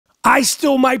I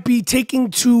still might be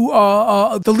taking to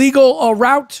the legal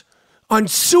route on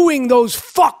suing those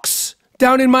fucks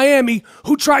down in Miami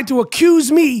who tried to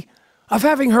accuse me of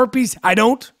having herpes. I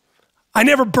don't. I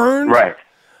never burned. Right.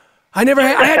 I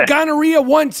had gonorrhea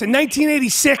once in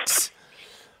 1986.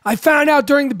 I found out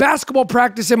during the basketball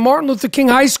practice at Martin Luther King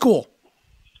High School.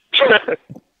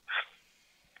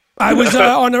 I was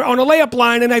on a layup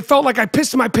line, and I felt like I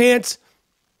pissed my pants.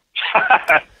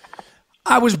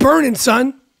 I was burning,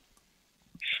 son.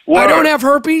 Word. I don't have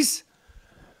herpes.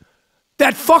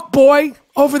 That fuck boy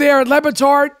over there at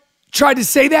Batard tried to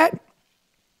say that.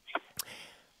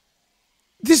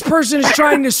 This person is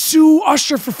trying to sue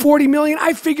Usher for $40 million.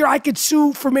 I figure I could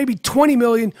sue for maybe $20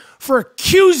 million for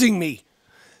accusing me.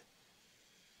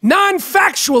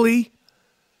 Non-factually,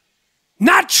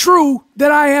 not true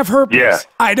that I have herpes. Yeah.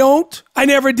 I don't. I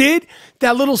never did.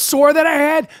 That little sore that I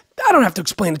had, I don't have to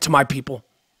explain it to my people.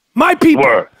 My people.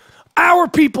 Word. Our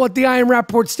people at the I Am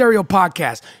Rapaport Stereo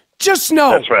podcast. Just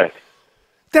know That's right.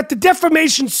 that the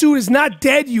defamation suit is not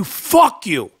dead. You fuck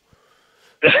you.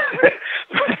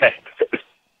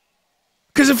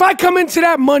 Because if I come into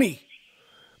that money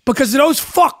because of those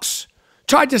fucks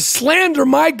tried to slander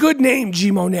my good name, G.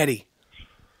 Monetti.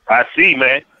 I see,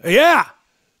 man. Yeah.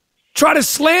 Try to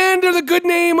slander the good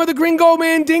name of the Gringo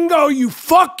Mandingo, you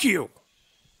fuck you.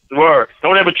 Word.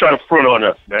 Don't ever try to front on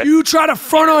us, man. You try to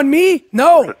front on me?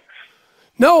 No.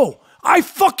 No. I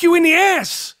fuck you in the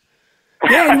ass.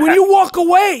 Yeah, and when you walk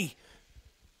away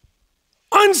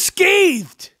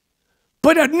unscathed,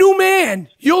 but a new man,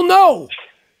 you'll know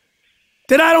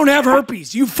that I don't have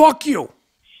herpes. You fuck you.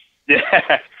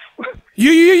 Yeah.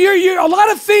 You a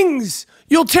lot of things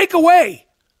you'll take away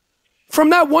from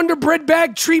that Wonder Bread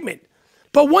bag treatment.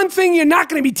 But one thing you're not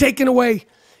going to be taking away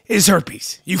is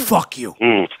herpes. You fuck you.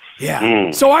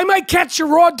 Yeah. So I might catch a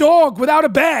raw dog without a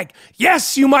bag.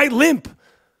 Yes, you might limp.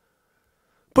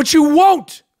 But you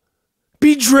won't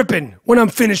be dripping when I'm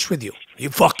finished with you. You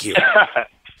fuck you.